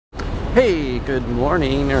Hey, good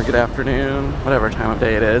morning or good afternoon, whatever time of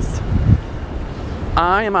day it is.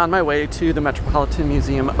 I am on my way to the Metropolitan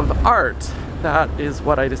Museum of Art. That is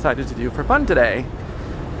what I decided to do for fun today.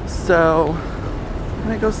 So, I'm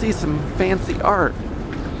gonna go see some fancy art.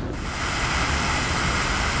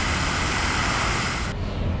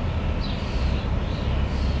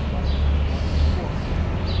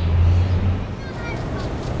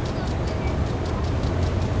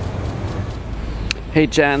 Hey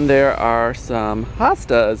Jen, there are some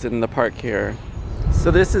hostas in the park here. So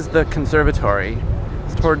this is the Conservatory.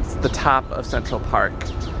 It's towards the top of Central Park.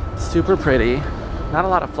 Super pretty. Not a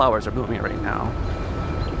lot of flowers are blooming right now.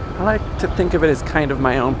 I like to think of it as kind of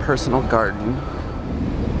my own personal garden.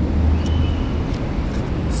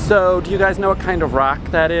 So do you guys know what kind of rock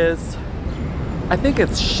that is? I think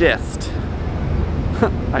it's schist.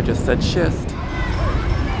 I just said schist.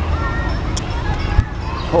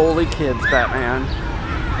 Holy kids, Batman.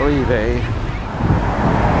 Oy vey.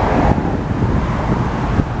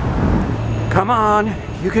 Come on,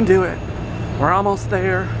 you can do it. We're almost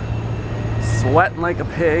there. Sweating like a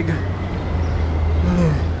pig.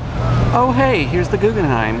 Oh hey, here's the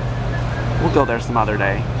Guggenheim. We'll go there some other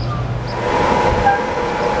day.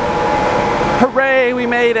 Hooray, we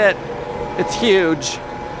made it! It's huge.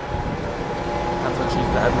 That's what she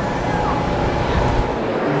said.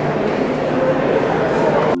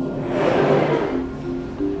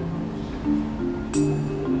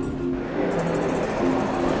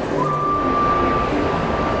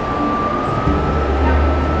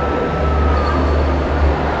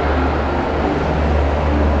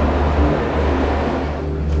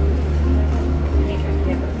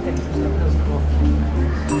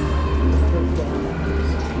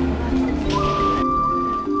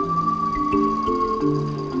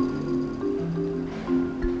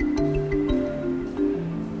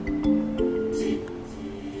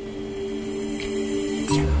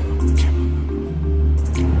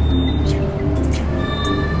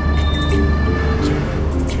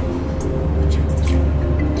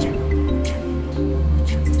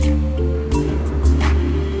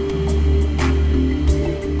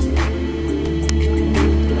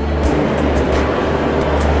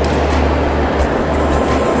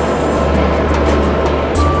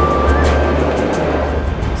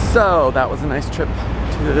 So that was a nice trip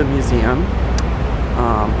to the museum.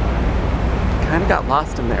 Kind of got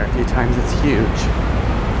lost in there a few times. It's huge.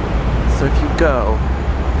 So if you go,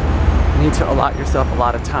 you need to allot yourself a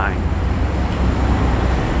lot of time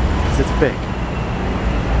because it's big.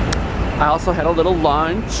 I also had a little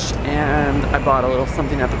lunch and I bought a little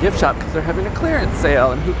something at the gift shop because they're having a clearance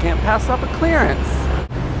sale, and who can't pass up a clearance?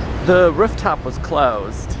 The rooftop was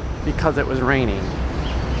closed because it was raining.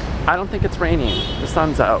 I don't think it's raining. The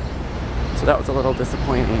sun's out. So that was a little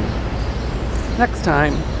disappointing. Next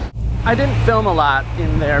time. I didn't film a lot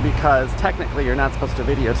in there because technically you're not supposed to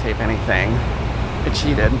videotape anything. I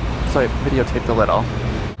cheated, so I videotaped a little.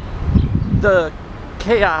 The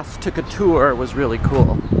Chaos Took a Tour was really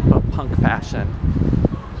cool about punk fashion.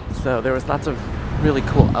 So there was lots of really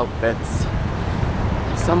cool outfits.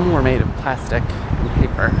 Some were made of plastic and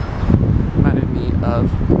paper. Reminded me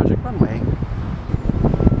of Project Runway.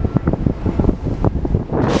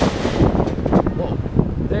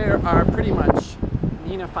 There are pretty much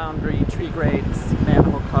Nina Foundry, tree grates,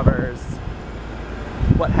 manhole covers,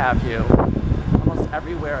 what have you. Almost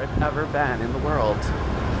everywhere I've ever been in the world.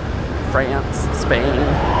 France, Spain,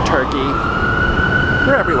 Turkey,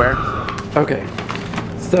 they're everywhere. Okay,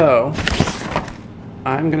 so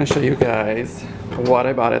I'm gonna show you guys what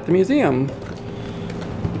I bought at the museum.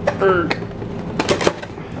 It's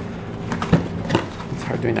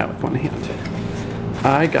hard doing that with one hand.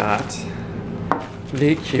 I got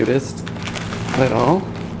the cutest little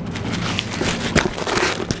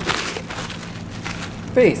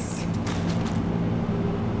face.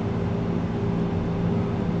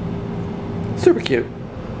 Super cute.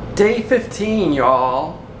 Day 15,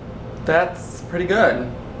 y'all. That's pretty good.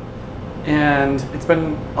 And it's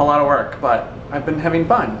been a lot of work, but I've been having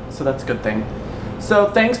fun, so that's a good thing. So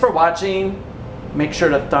thanks for watching. Make sure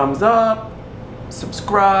to thumbs up,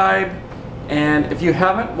 subscribe, and if you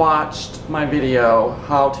haven't watched my video,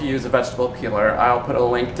 how to use a vegetable peeler, I'll put a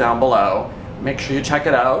link down below. Make sure you check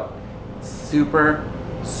it out. It's super,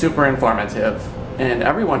 super informative. And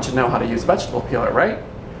everyone should know how to use a vegetable peeler, right?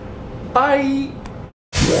 Bye!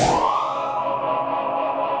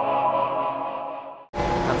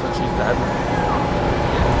 That's what she said.